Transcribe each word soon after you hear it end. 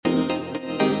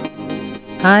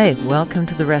Hi, welcome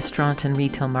to the Restaurant and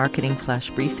Retail Marketing Flash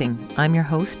Briefing. I'm your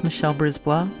host, Michelle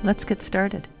Brisbois. Let's get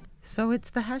started. So it's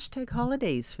the hashtag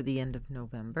holidays for the end of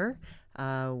November.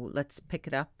 Let's pick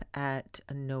it up at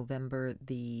November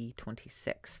the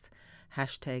 26th.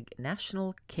 Hashtag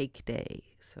National Cake Day.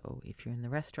 So if you're in the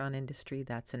restaurant industry,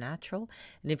 that's a natural.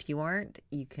 And if you aren't,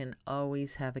 you can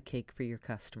always have a cake for your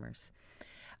customers.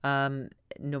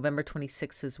 November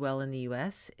 26th as well in the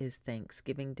U.S. is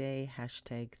Thanksgiving Day.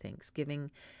 Hashtag Thanksgiving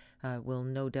will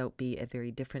no doubt be a very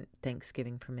different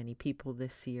Thanksgiving for many people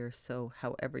this year. So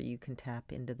however you can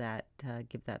tap into that,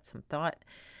 give that some thought.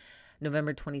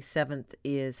 November 27th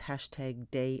is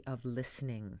hashtag Day of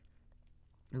Listening.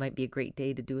 It might be a great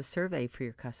day to do a survey for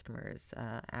your customers.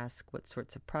 Ask what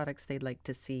sorts of products they'd like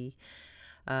to see.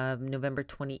 November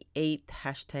 28th,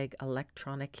 hashtag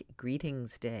Electronic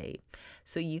Greetings Day.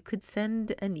 So you could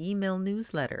send an email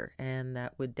newsletter, and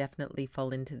that would definitely fall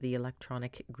into the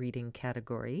electronic greeting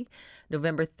category.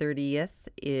 November 30th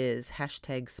is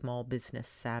hashtag Small Business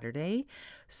Saturday.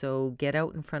 So get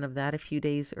out in front of that a few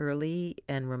days early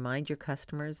and remind your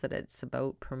customers that it's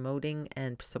about promoting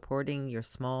and supporting your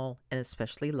small and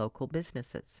especially local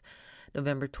businesses.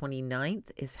 November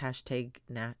 29th is hashtag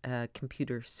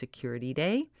Computer Security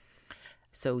Day.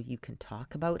 So you can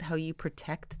talk about how you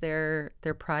protect their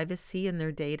privacy and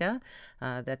their data.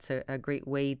 That's a great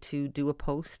way to do a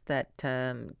post that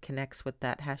connects with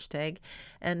that hashtag.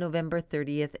 And November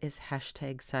 30th is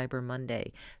hashtag Cyber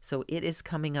Monday. So it is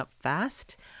coming up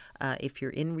fast. If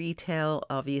you're in retail,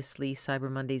 obviously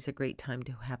Cyber Monday is a great time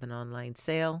to have an online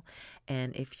sale.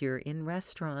 And if you're in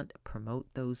restaurant, promote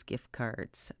those gift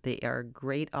cards. They are a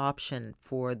great option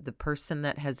for the person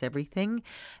that has everything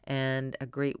and a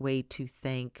great way to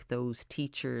thank those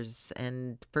teachers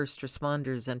and first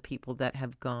responders and people that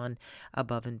have gone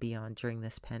above and beyond during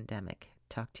this pandemic.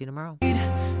 Talk to you tomorrow.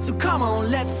 So come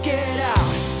on, let's get out.